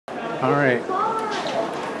All right.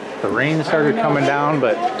 The rain started coming down,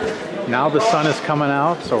 but now the sun is coming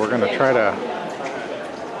out, so we're going to try to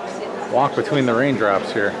walk between the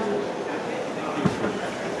raindrops here.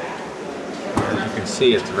 As you can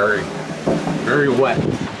see, it's very, very wet.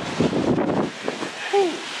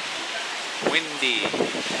 Windy.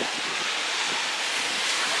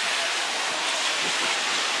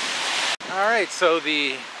 All right, so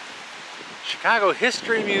the Chicago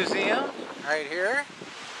History Museum right here,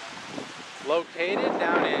 located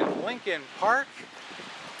down in Lincoln Park.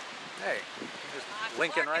 Hey, there's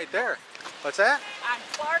Lincoln right there. What's that? On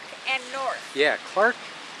Clark and North. Yeah, Clark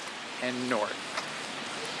and North.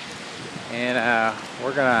 And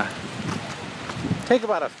we're gonna take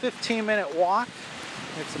about a 15-minute walk.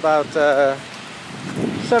 It's about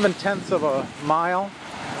 7/10 of a mile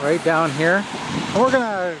right down here. And we're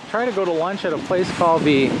gonna try to go to lunch at a place called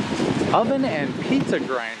the Oven and Pizza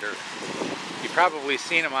Grinder. You've probably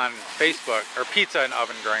seen them on Facebook, or Pizza and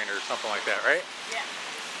Oven Grinder, something like that, right? Yeah.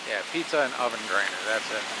 Yeah, Pizza and Oven Grinder, that's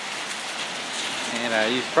it. And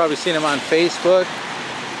you've probably seen them on Facebook.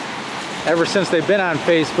 Ever since they've been on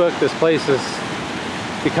Facebook, this place has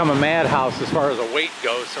become a madhouse as far as the wait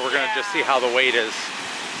goes, so we're gonna just see how the wait is.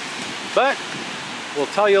 But we'll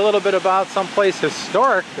tell you a little bit about someplace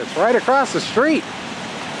historic that's right across the street.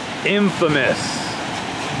 Infamous.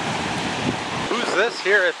 Who's this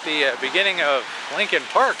here at the beginning of Lincoln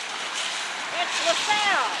Park? It's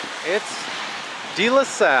LaSalle. It's De La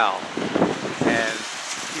Salle. And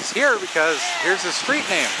he's here because here's his street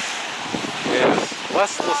name. It's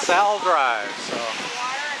West LaSalle Drive. So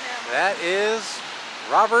that is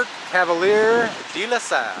Robert Cavalier De La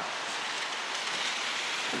Salle.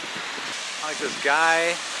 Like this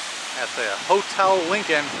guy at the Hotel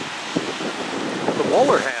Lincoln with the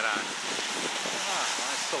bowler hat on. Ah,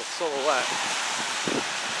 nice little silhouette.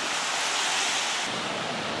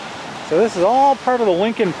 So this is all part of the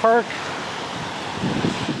Lincoln Park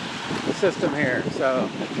system here. So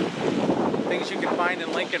things you can find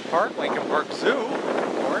in Lincoln Park Zoo, of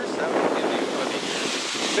course. That would give you one of the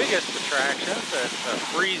biggest attractions at the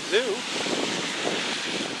free zoo.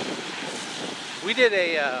 We did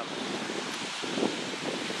a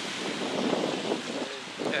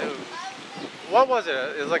what was it?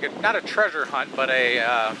 It was like not a treasure hunt, but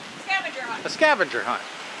a Scavenger hunt. A scavenger hunt.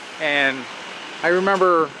 And I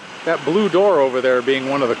remember that blue door over there being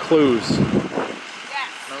one of the clues. Yes.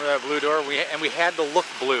 Remember that blue door? We had to look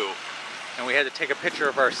blue. And we had to take a picture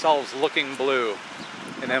of ourselves looking blue.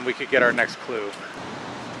 And then we could get our next clue.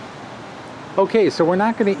 Okay, so we're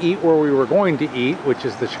not going to eat where we were going to eat, which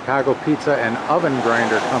is the Chicago Pizza and Oven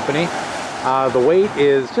Grinder Company. The wait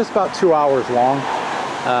is just about 2 hours long.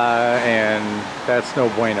 And that's no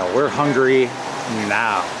bueno. We're hungry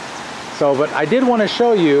now. So, but I did want to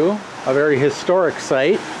show you a very historic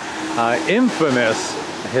site, infamous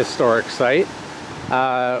historic site,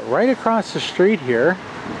 right across the street here.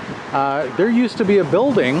 There used to be a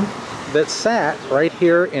building that sat right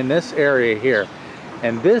here in this area here.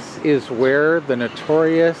 And this is where the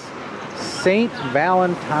notorious St.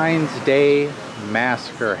 Valentine's Day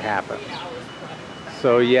Massacre happened.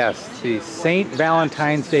 So yes, the St.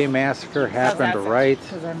 Valentine's Day Massacre happened right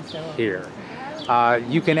here.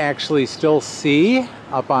 You can actually still see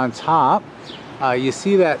up on top, you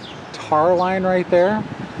see that tar line right there?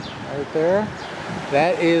 Right there?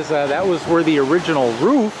 That was where the original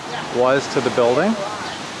roof was to the building.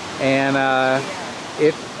 And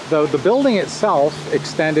the building itself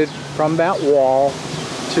extended from that wall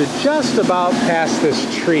to just about past this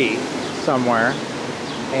tree somewhere.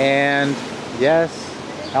 And yes,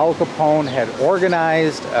 Al Capone had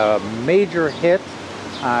organized a major hit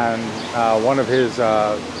on one of his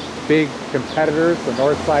big competitors, the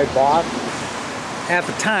North Side Boss. At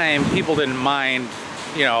the time, people didn't mind,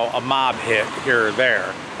 you know, a mob hit here or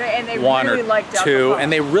there. And they one really or liked Al two, Capone.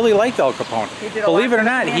 and they really liked Al Capone. Believe it or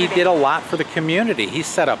not, he did a lot for the community. He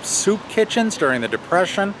set up soup kitchens during the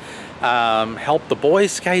Depression, helped the Boy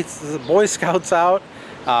Scouts out,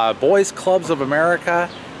 Boys Clubs of America.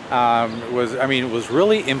 Was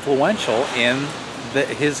really influential in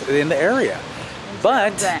the area.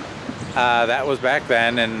 But that was back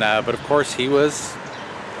then, and but of course he was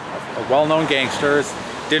a well-known gangster.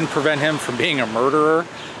 Didn't prevent him from being a murderer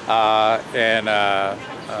and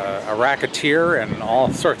a racketeer and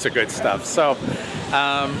all sorts of good stuff. So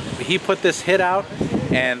he put this hit out,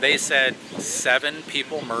 and they said 7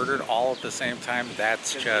 people murdered all at the same time.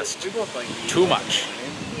 That's just too much.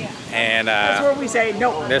 And that's where we say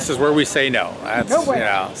no. This is where we say no. That's, no way. You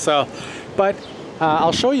know, so, but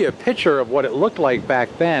I'll show you a picture of what it looked like back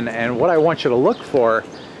then, and what I want you to look for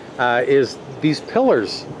is these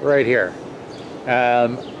pillars right here.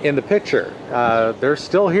 in the picture. They're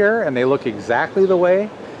still here and they look exactly the way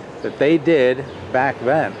that they did back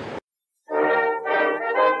then.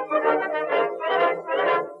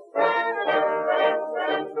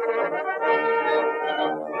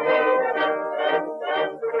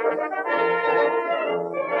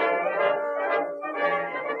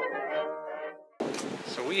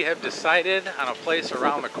 So we have decided on a place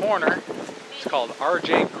around the corner. It's called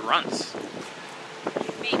RJ Grunts.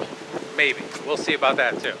 Maybe. We'll see about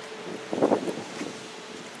that too.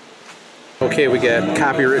 Okay, we got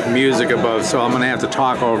copywritten music above, so I'm gonna have to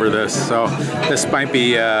talk over this. So this might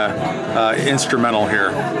be instrumental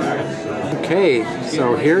here. Okay,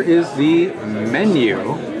 so here is the menu.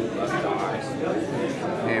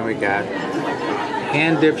 And we got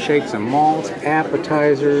hand-dipped shakes and malts,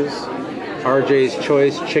 appetizers, RJ's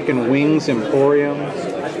Choice Chicken Wings Emporium,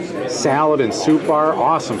 salad and soup bar,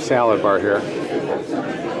 awesome salad bar here.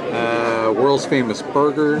 World's famous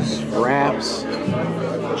burgers, wraps,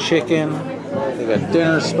 chicken, they got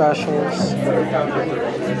dinner specials,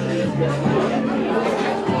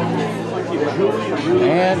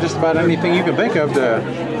 and just about anything you can think of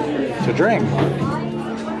to drink.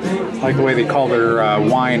 I like the way they call their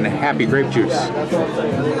wine Happy Grape Juice.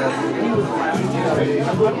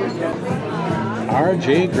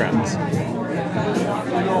 RJ Grunts.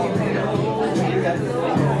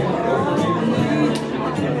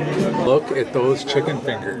 Look at those chicken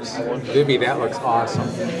fingers. Vivi, that looks awesome.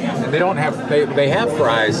 And they don't have, they have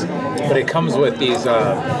fries, but it comes with these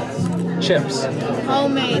chips.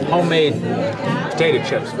 Homemade potato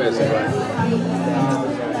chips, basically.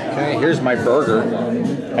 Okay, here's my burger.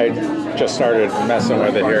 I just started messing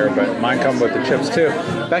with it here, but mine come with the chips too.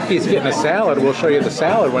 Becky's getting a salad. We'll show you the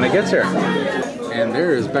salad when it gets here. And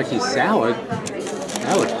there is Becky's salad.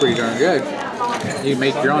 That looks pretty darn good. You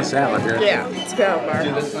make your own salad here. Yeah, let's go, Mark.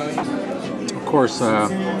 Of course,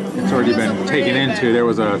 it's already been taken into. There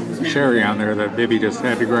was a sherry on there that Vivi just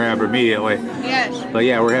had to grab immediately. Yes. But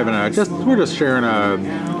yeah, we're having we're just sharing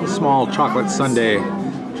a small chocolate sundae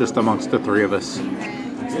just amongst the three of us.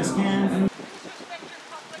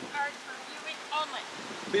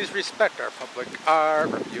 Please respect our public art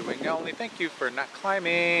reviewing only. Thank you for not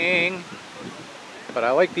climbing. But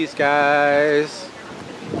I like these guys.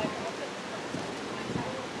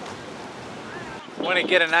 Want to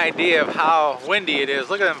get an idea of how windy it is.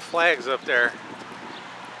 Look at them flags up there.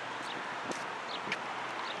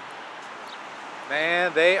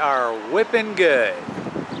 Man, they are whipping good.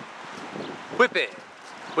 Whip it.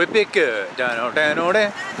 Whip it good. Look at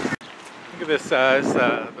this,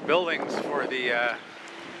 the buildings for the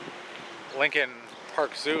Lincoln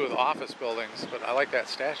Park Zoo, the office buildings, but I like that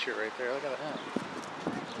statue right there. Look at that.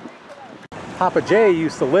 Papa J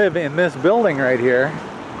used to live in this building right here,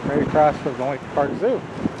 right across from the Lincoln Park Zoo,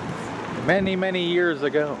 many, many years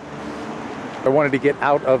ago. I wanted to get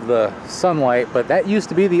out of the sunlight, but that used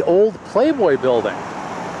to be the old Playboy building.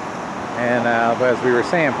 And as we were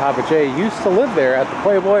saying, Papa J used to live there at the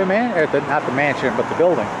Playboy not the mansion, but the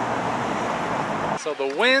building. So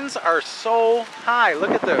the winds are so high.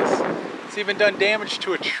 Look at this. It's even done damage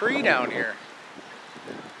to a tree down here.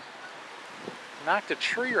 Knocked a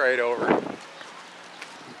tree right over.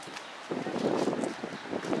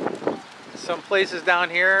 Some places down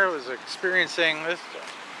here was experiencing, this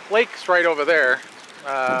lake's right over there,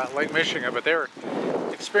 Lake Michigan, but they were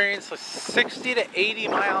experiencing 60 to 80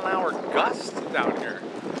 mile-an-hour gusts down here.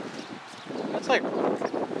 That's like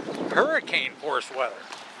hurricane force weather.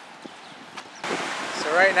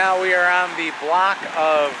 So right now we are on the block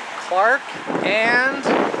of Clark and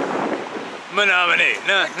Menominee.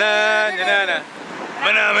 Na na na na na.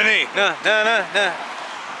 Menominee. Na na na na.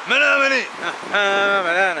 Menominee.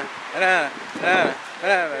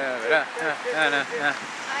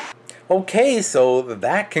 Okay, so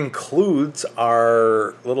that concludes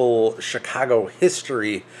our little Chicago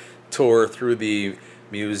history tour through the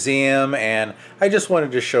museum, and I just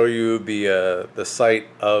wanted to show you the site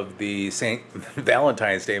of the St.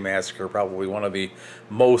 Valentine's Day Massacre, probably one of the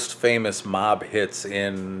most famous mob hits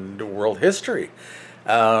in world history,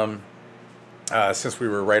 since we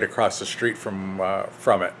were right across the street from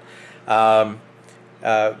it.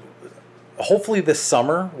 Hopefully this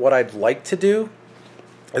summer, what I'd like to do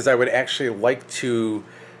is I would actually like to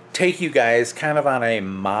take you guys kind of on a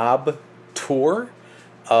mob tour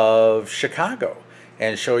of Chicago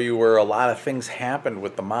and show you where a lot of things happened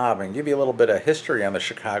with the mob and give you a little bit of history on the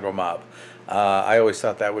Chicago mob. I always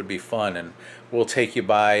thought that would be fun, and we'll take you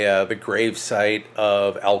by the gravesite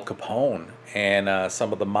of Al Capone and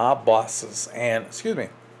some of the mob bosses, and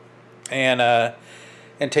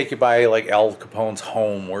and take you by like Al Capone's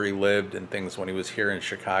home where he lived and things when he was here in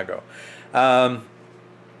Chicago.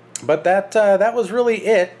 But that was really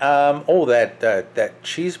it. Oh, that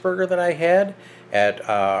cheeseburger that I had at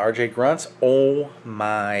RJ Grunts. Oh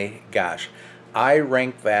my gosh, I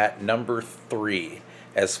rank that number 3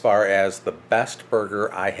 as far as the best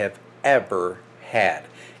burger I have ever had.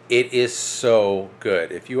 It is so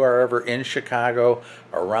good. If you are ever in Chicago,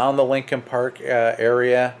 around the Lincoln Park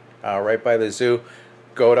area, right by the zoo,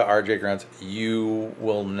 go to RJ Grunts. You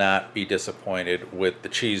will not be disappointed with the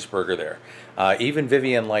cheeseburger there. Even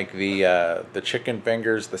Vivian, like the chicken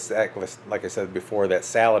fingers, like I said before, that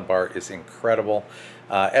salad bar is incredible.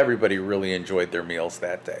 Everybody really enjoyed their meals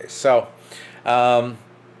that day. So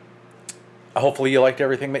hopefully you liked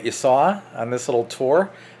everything that you saw on this little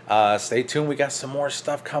tour. Stay tuned. We got some more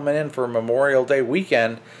stuff coming in for Memorial Day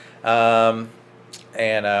weekend.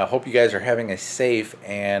 And hope you guys are having a safe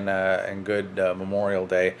and good Memorial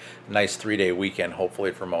Day. Nice 3-day weekend,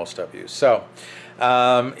 hopefully, for most of you. So,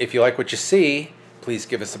 if you like what you see, please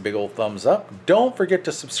give us a big old thumbs up. Don't forget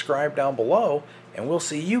to subscribe down below, and we'll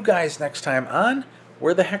see you guys next time on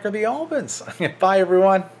Where the Heck Are the Albans? Bye,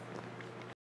 everyone.